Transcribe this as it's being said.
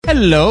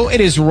Hello, it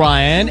is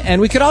Ryan,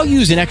 and we could all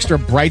use an extra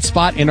bright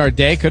spot in our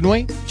day, couldn't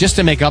we? Just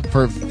to make up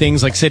for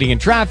things like sitting in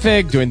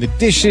traffic, doing the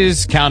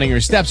dishes, counting your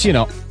steps, you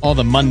know, all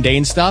the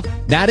mundane stuff.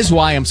 That is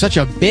why I'm such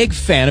a big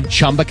fan of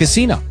Chumba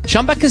Casino.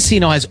 Chumba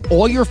Casino has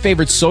all your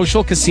favorite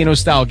social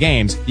casino-style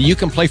games that you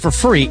can play for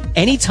free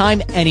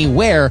anytime,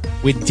 anywhere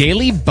with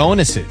daily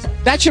bonuses.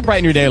 That should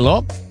brighten your day a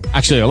little.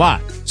 Actually, a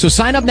lot. So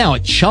sign up now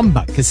at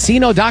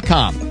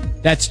ChumbaCasino.com.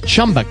 That's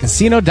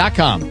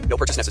ChumbaCasino.com. No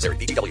purchase necessary.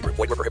 VGW Group.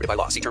 Void where prohibited by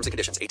law. See terms and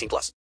conditions.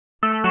 18+.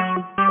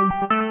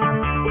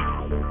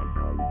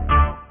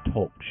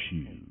 Talk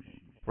shoes.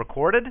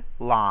 Recorded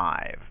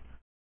live.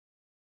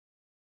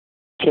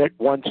 Check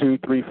 1 2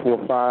 3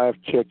 4 5.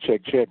 Check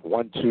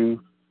 1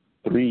 2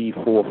 3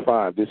 4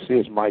 5. This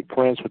is Mike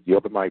Prince with the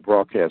Open Mic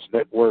Broadcast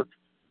Network.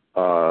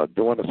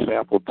 Doing a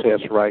sample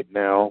test right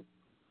now,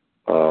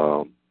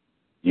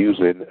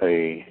 using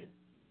a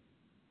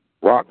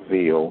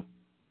Rockville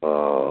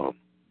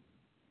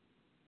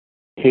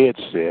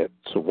headset.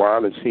 It's a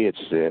wireless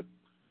headset,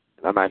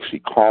 and I'm actually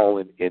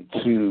calling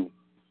into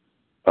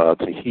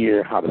to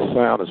hear how the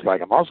sound is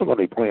like. I'm also going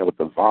to be playing with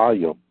the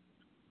volume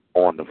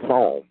on the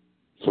phone,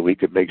 so we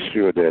can make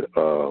sure that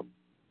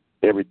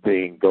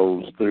everything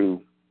goes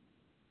through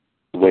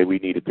the way we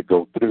need it to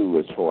go through,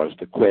 as far as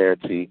the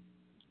clarity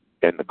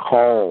and the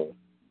call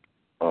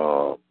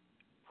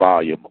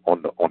volume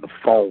on the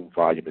phone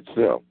volume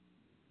itself.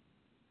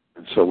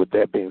 And so, with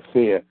that being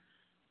said,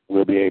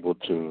 we'll be able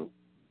to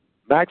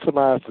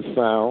maximize the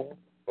sound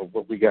of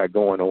what we got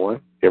going on.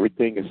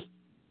 Everything is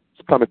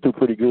coming through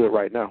pretty good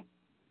right now.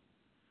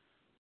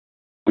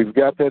 We've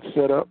got that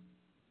set up.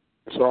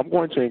 So I'm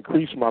going to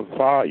increase my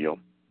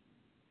volume.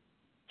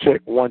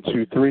 Check 1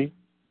 2 3.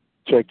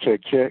 Check.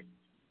 Check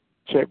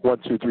 1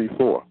 2 3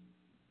 4.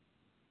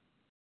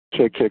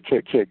 Check.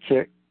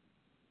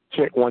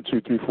 Check 1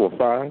 2 3 4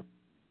 5.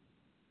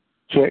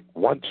 Check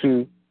 1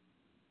 2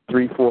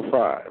 3 4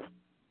 5.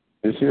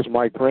 This is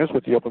Mike Prince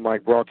with the Open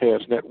Mic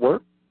Broadcast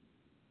Network.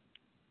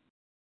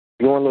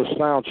 Doing a little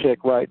sound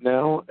check right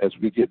now as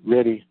we get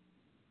ready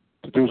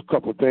to do a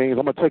couple of things.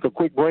 I'm going to take a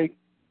quick break.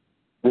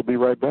 We'll be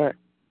right back.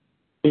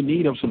 In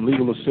need of some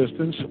legal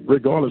assistance,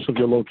 regardless of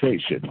your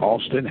location,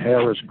 Austin,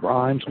 Harris,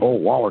 Grimes, or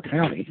Waller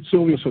County,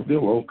 Sylvia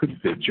Seville could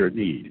fit your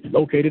need.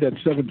 Located at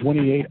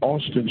 728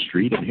 Austin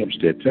Street in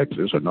Hempstead,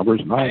 Texas. Our number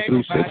is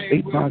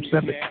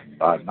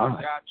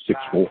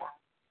 936-857-5964.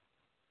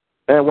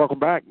 And welcome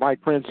back. Mike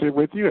Prince here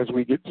with you as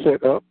we get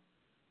set up,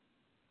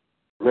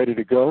 ready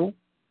to go.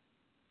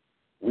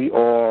 We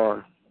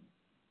are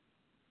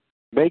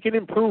making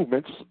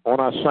improvements on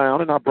our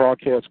sound and our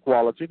broadcast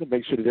quality to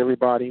make sure that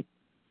everybody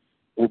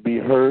will be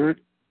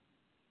heard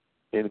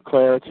in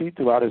clarity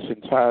throughout its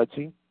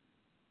entirety.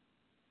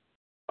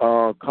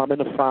 Coming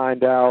to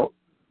find out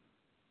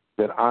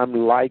that I'm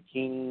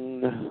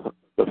liking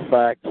the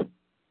fact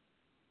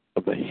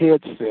of the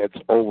headsets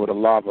over the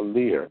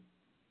lavalier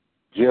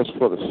just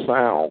for the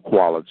sound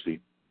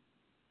quality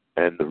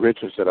and the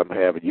richness that I'm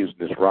having using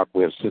this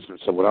Rockwell system.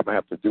 So what I'm going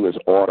to have to do is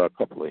order a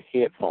couple of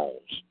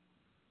headphones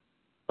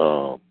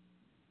to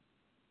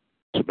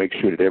make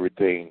sure that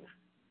everything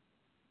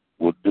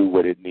will do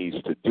what it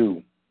needs to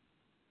do.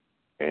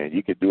 And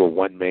you can do a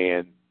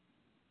one-man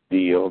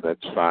deal.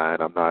 That's fine.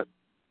 I'm not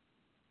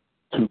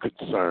too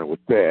concerned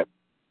with that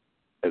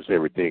as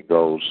everything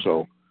goes.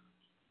 So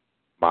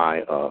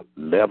my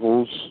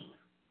levels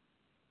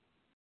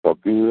are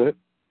good.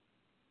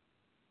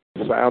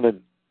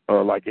 Sounding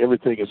like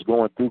everything is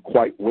going through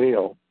quite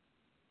well,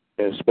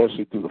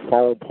 especially through the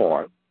phone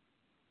part.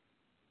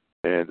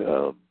 And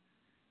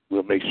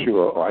we'll make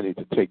sure, I need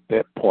to take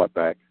that part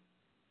back.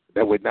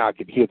 That way now I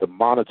can hear the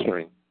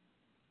monitoring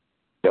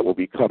that will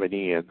be coming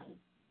in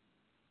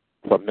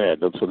from that.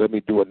 So let me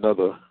do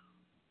another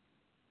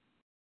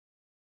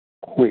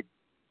quick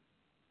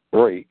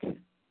break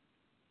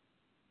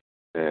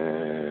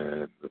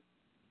and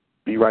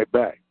be right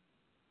back.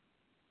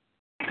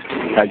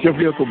 Has your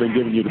vehicle been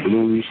giving you the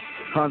blues?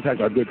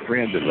 Contact our good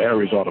friends at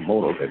Larry's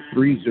Automotive at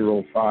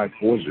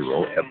 30540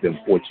 FM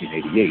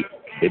 1488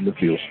 in the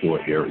Field Store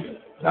area.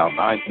 Now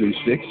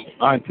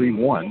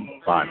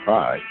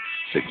 936-931-5566.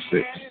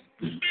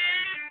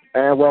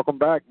 And welcome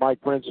back.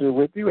 Mike Prince here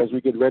with you as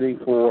we get ready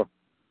for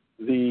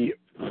the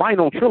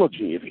final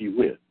trilogy, if you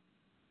will.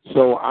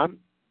 So I'm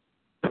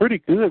pretty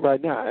good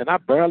right now, and I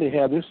barely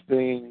have this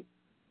thing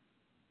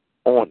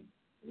on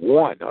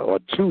 1 or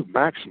 2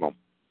 maximum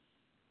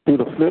through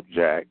the flip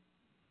jack.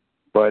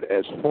 But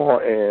as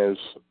far as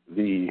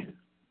the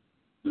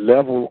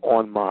level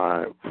on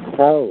my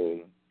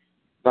phone,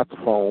 not the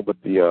phone,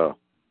 but the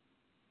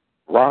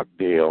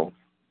Rockdale,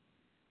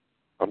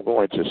 I'm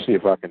going to see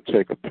if I can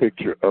take a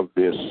picture of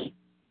this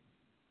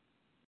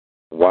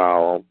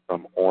while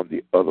I'm on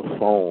the other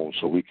phone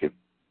so we can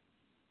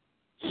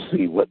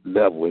see what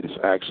level it is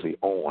actually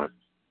on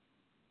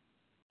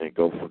and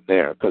go from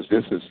there. Because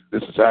this is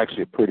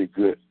actually a pretty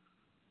good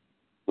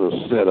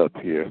little setup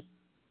here.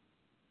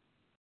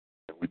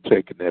 And we're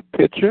taking that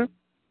picture.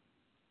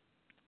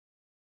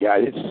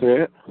 Got it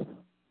set.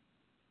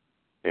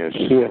 And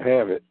should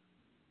have it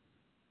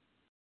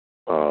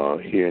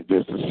here in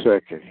just a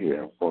second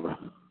here. I'm gonna.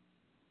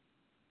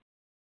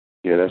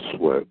 Yeah, that's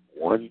what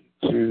 1,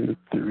 2,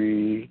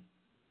 3,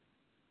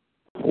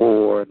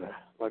 4.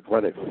 Like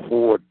right at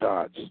 4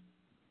 dots.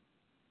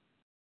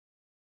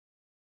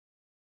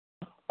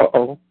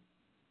 Uh-oh.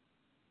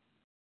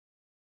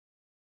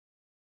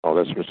 Oh,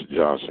 that's Mr.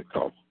 Johnson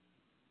call.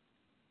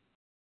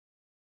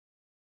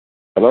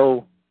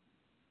 Hello?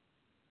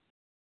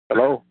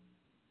 Hello?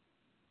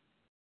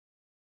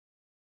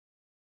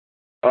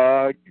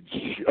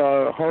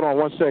 Hold on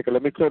 1 second.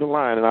 Let me clear the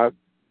line. And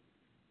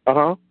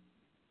uh-huh.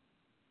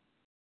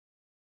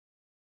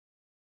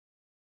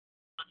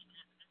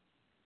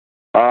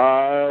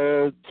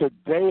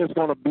 Today is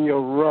going to be a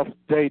rough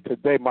day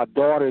today. My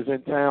daughter is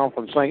in town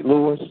from St.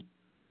 Louis.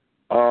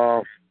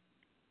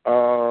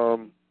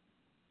 Um,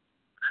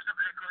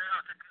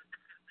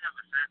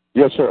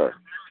 yes, sir.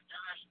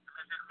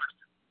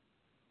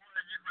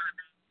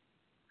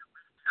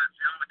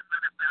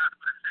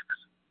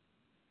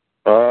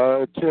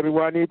 Tell me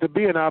where I need to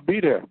be, and I'll be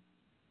there.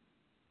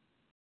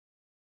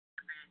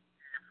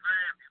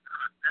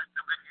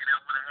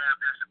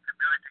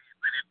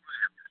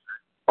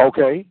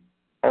 Okay.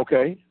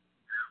 Okay.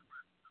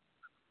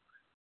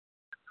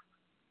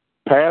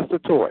 Pass the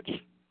torch.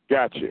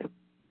 Got you.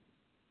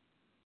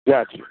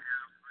 Got you.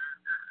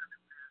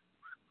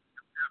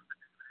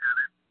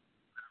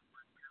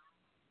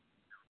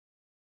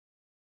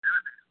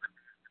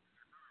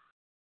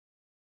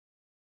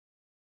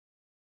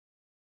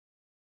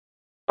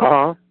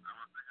 Uh-huh.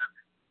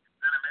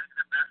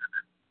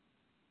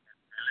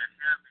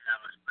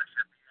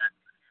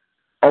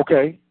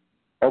 Okay.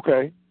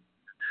 Okay.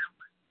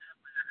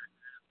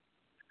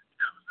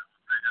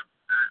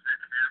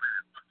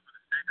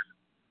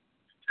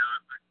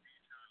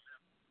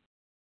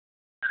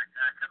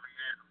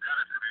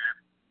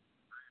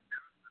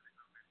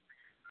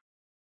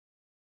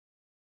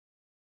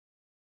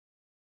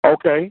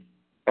 Okay.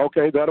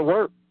 Okay. That'll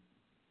work.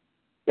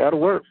 That'll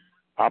work.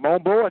 I'm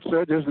on board,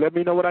 sir. Just let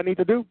me know what I need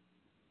to do.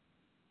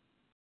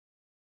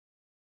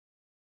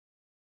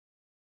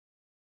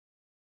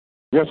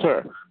 Yes,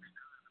 sir.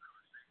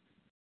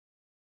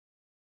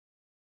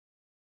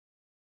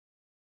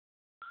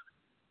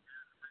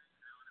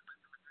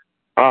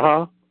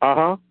 Uh-huh.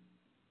 Uh-huh.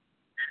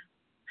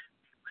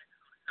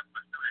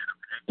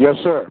 Yes,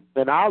 sir.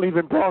 And I'll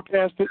even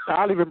broadcast it.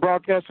 I'll even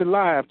broadcast it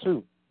live,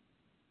 too.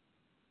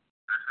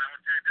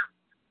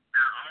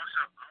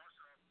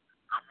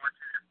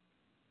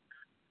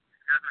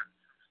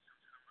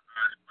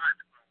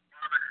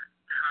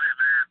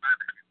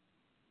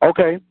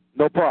 Okay.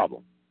 No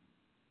problem.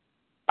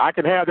 I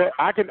can have that.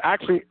 I can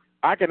actually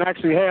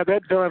have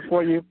that done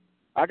for you.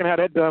 I can have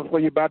that done for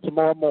you by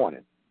tomorrow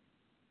morning.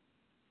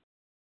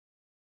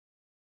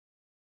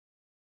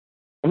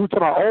 Who's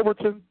talking about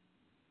Overton?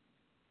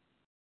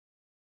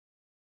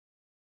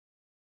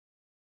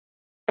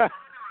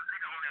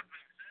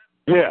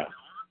 Yeah.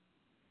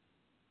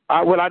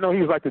 I know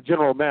he's like the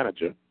general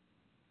manager.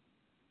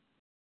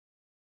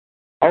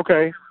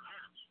 Okay.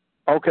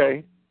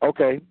 Okay.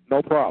 Okay.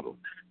 No problem.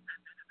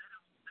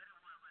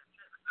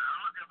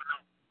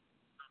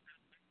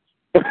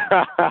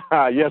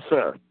 Yes,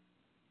 sir.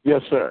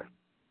 Yes, sir.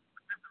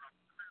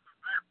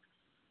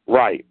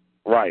 Right.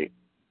 Right.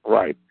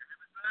 Right.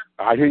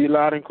 I hear you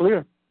loud and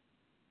clear.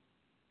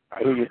 I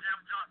hear you.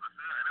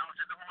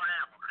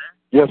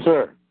 Yes,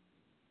 sir.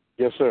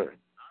 Yes, sir.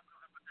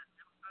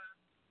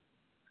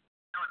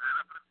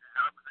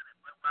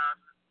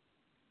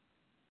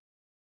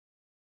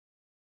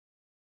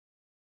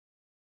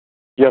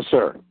 Yes,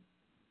 sir.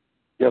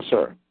 Yes,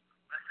 sir.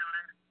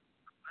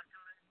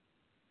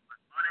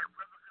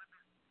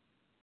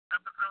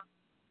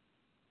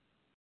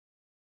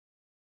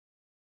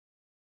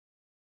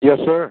 Yes,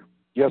 sir.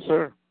 Yes,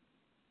 sir.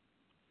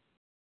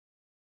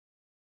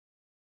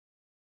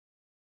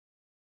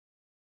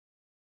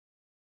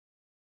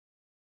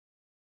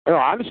 No,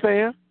 I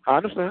understand. I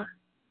understand.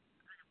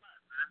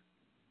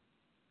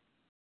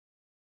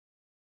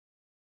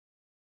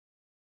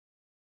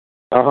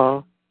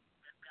 Uh-huh.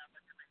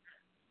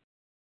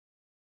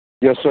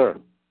 Yes, sir.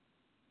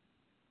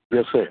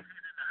 Yes, sir.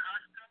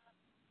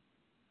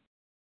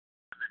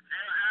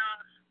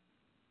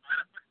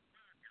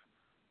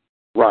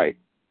 Right.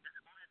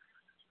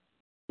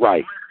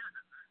 Right.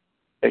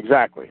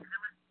 Exactly.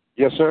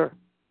 Yes, sir.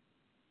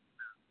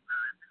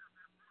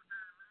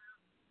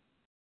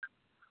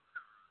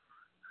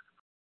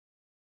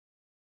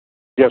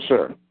 Yes,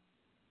 sir.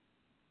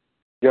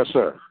 Yes,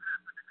 sir.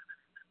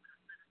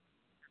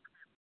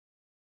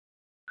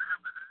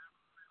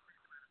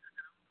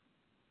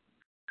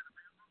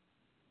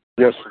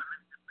 Yes.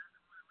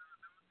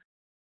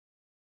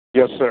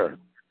 Yes, sir.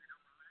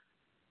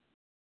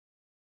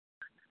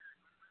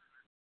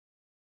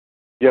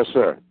 Yes,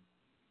 sir.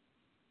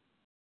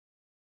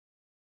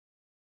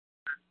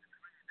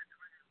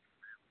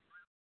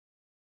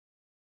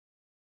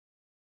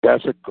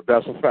 That's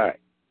a fact.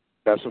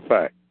 That's a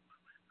fact.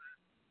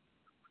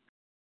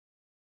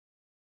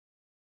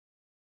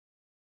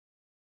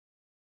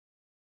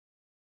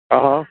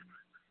 Uh-huh.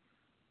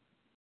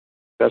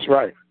 That's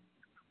right.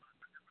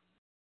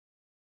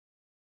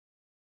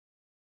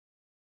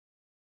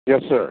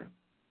 Yes, sir.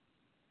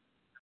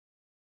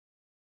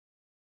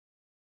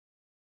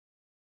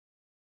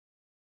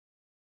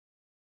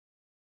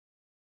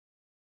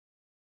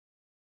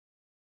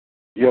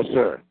 Yes,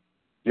 sir.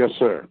 Yes,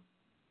 sir.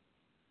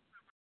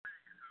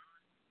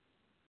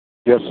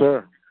 Yes,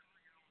 sir.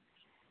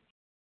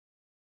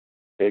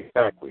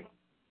 Exactly.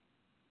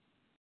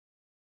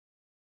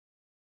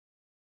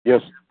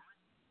 Yes,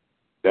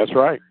 that's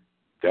right.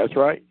 That's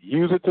right.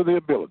 Use it to the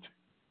ability.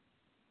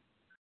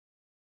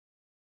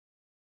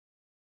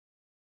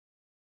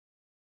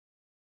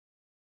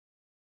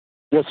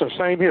 Yes, sir.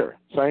 Same here.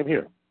 Same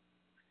here.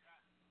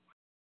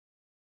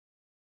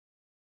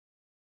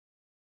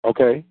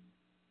 Okay.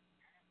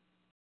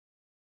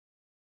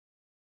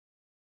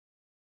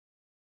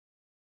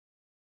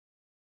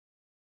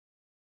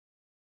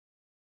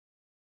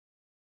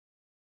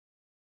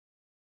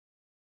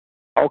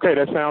 Okay,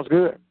 that sounds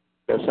good.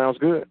 That sounds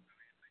good.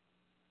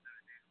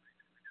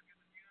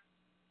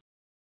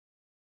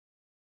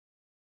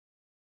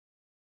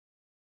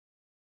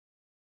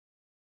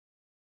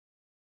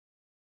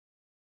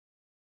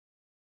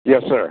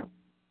 Yes, sir.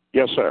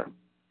 Yes, sir.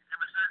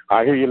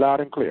 I hear you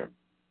loud and clear.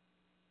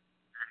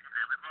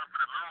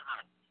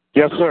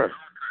 Yes, sir.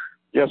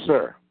 Yes,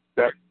 sir.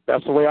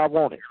 That's the way I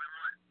want it.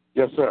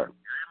 Yes, sir.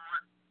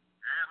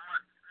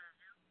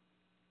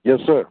 Yes,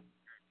 sir.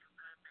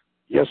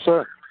 Yes,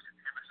 sir.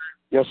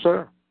 Yes,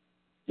 sir.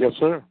 Yes,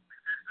 sir.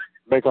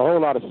 Make a whole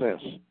lot of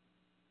sense.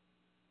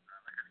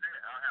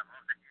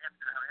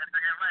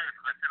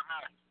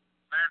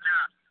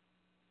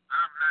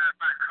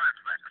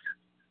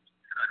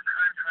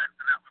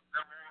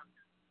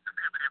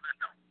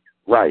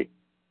 Right.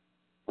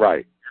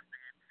 Right.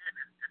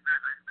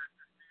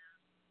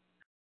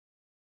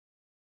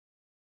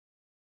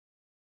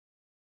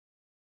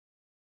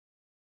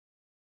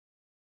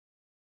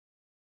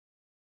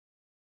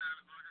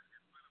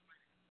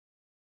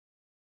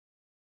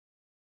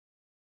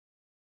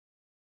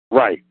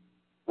 Right.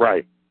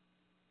 Right.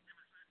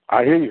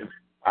 I hear you.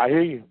 I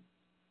hear you.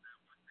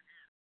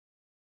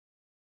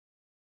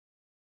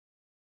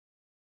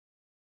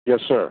 Yes,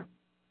 sir.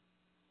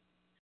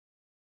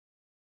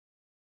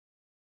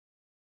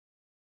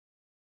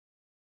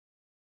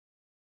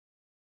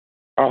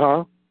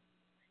 Uh-huh.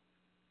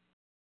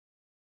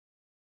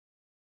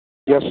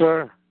 Yes,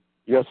 sir.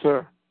 Yes,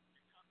 sir.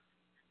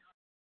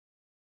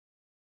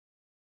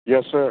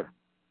 Yes, sir.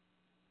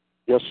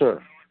 Yes,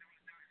 sir.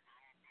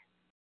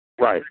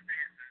 Right.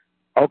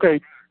 Okay.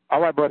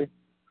 All right, buddy.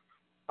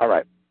 All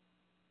right.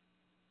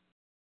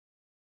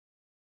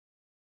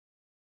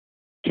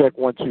 Check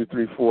 1 2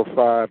 3 4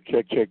 5.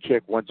 Check, check,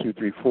 check. 1 2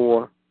 3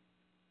 4.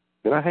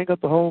 Did I hang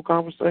up the whole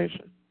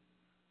conversation?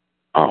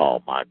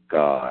 Oh my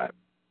God.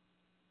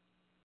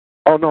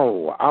 Oh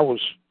no, I was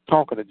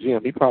talking to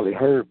Jim. He probably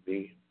heard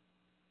me.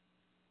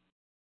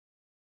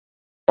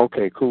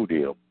 Okay, cool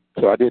deal.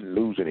 So I didn't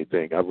lose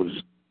anything. I was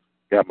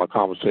got my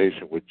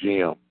conversation with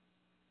Jim,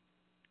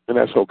 and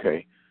that's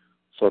okay.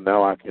 So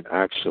now I can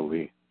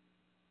actually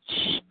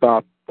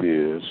stop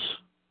this.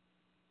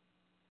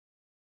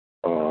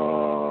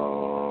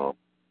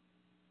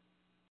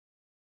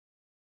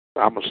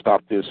 I'm gonna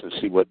stop this and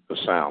see what the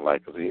sound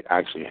like because he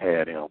actually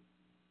had him.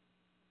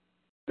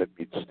 Let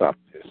me stop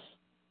this.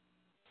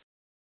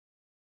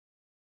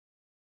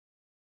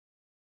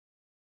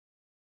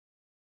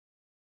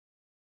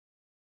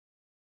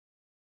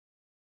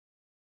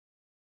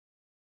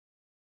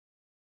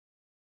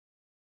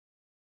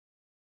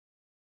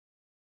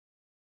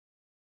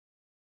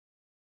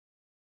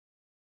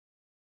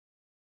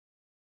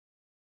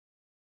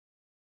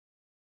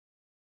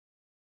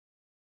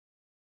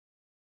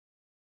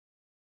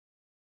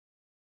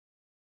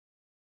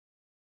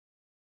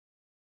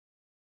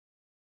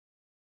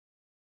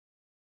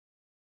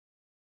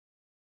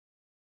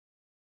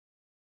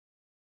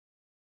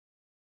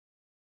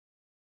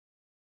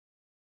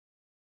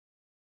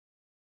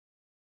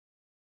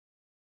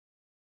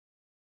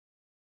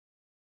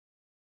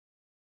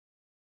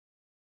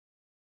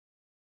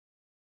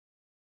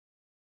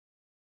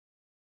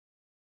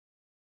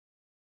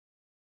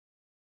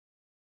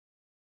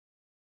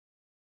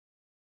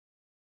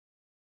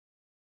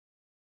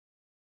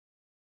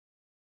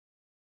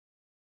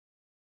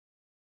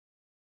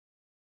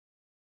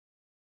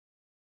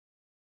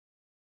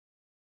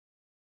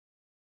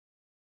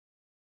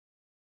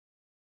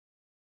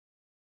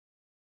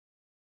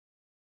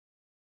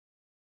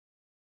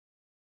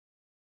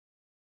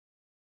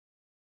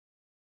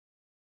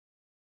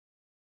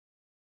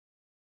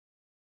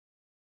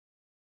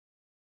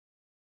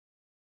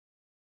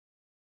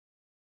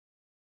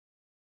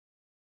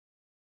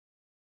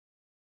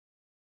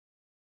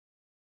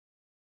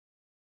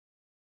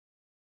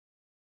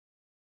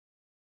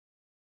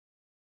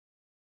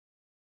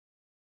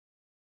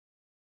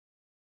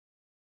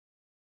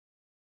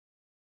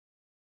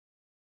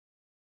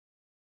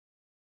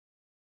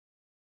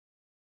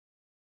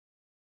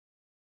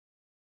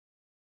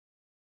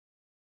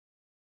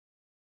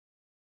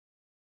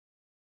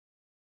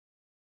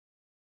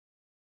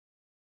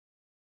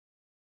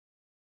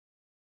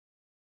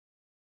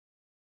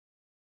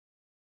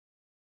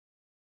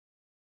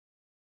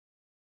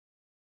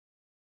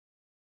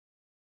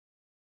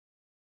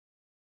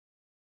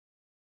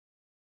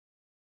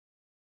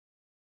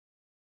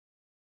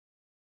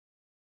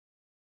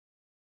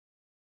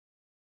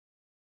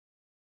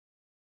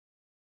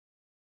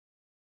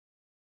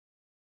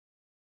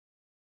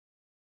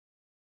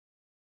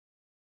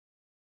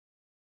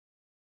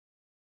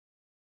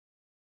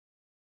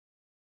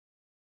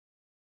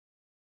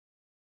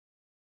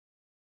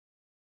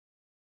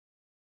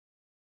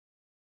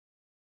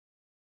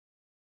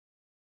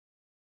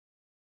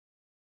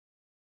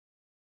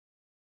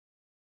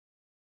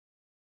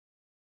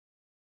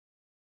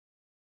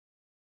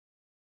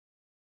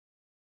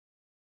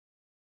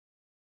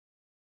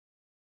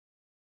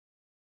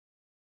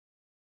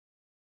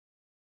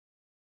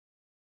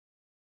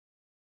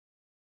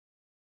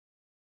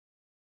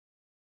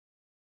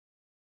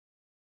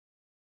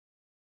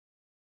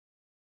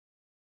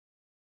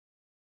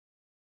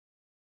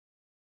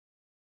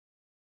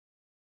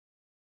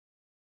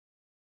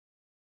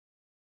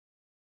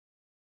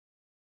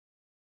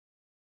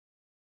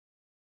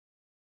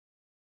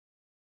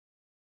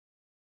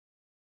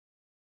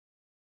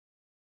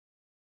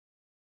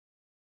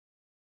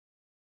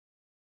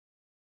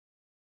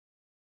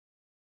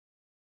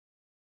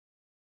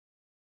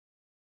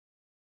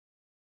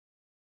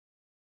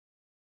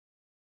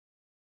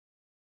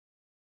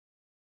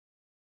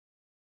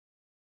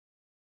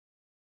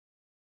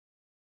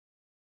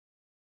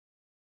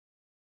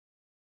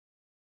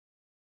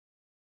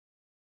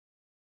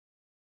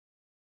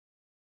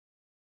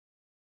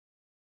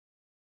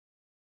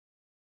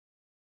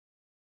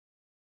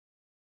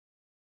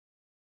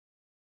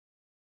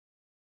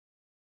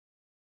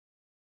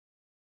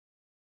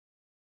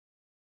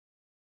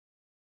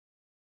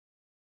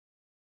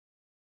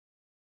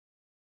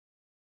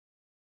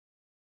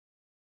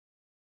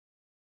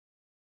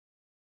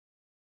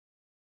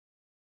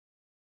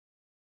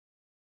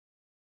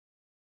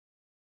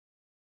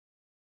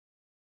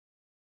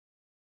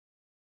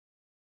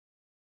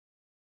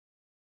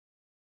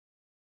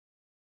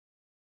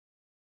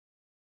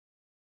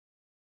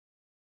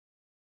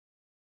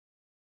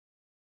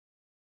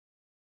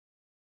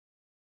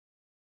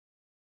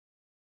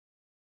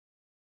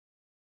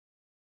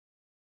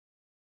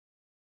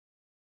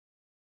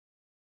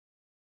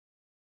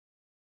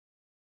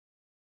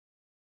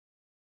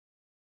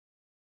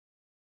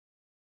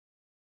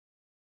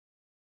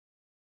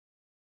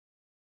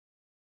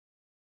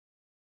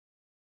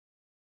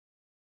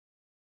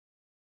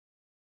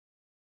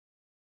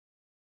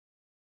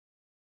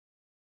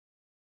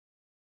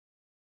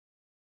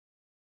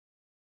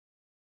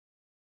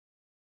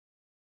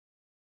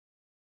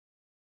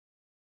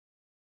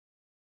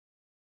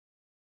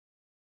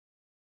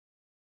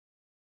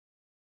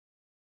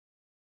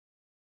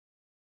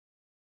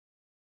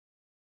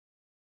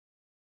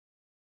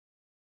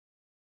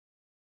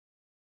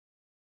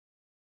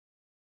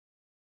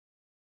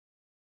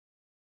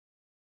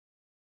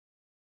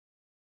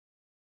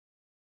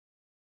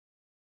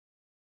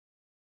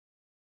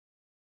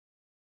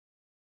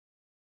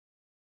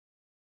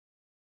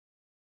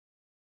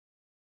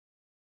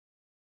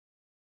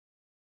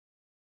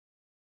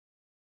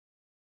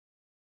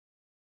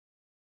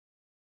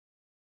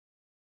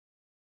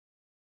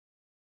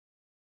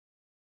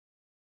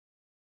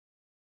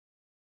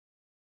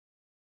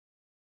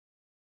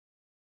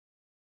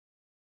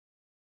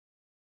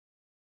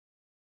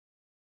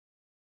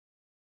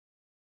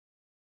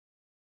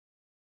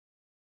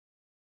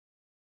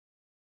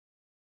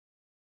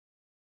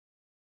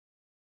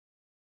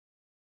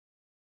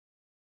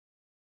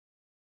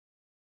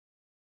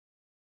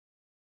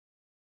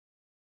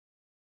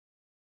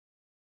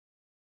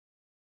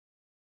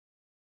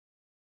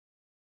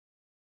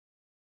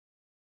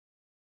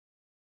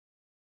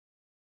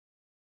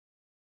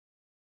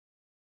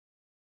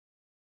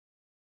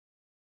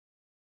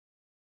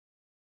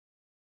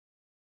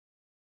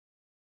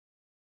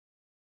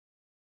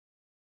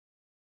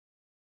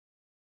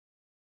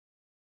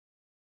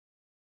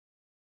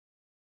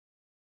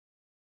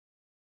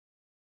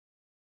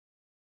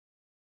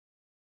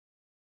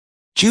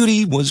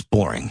 Judy was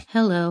boring.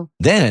 Hello.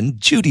 Then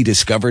Judy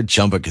discovered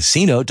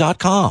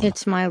ChumbaCasino.com.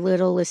 It's my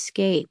little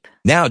escape.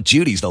 Now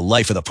Judy's the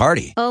life of the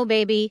party. Oh,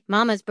 baby,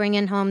 mama's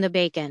bringing home the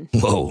bacon.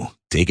 Whoa,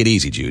 take it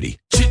easy, Judy.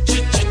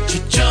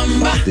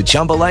 The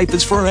Chumba life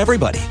is for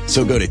everybody.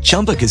 So go to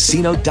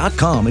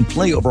ChumbaCasino.com and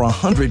play over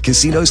 100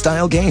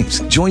 casino-style games.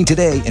 Join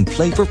today and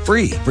play for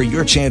free for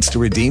your chance to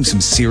redeem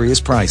some serious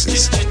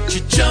prizes.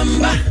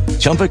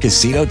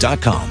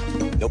 ChumbaCasino.com.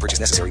 No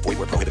purchase necessary. Void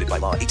where prohibited by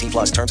law. 18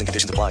 plus terms and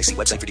conditions apply. See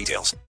website for details.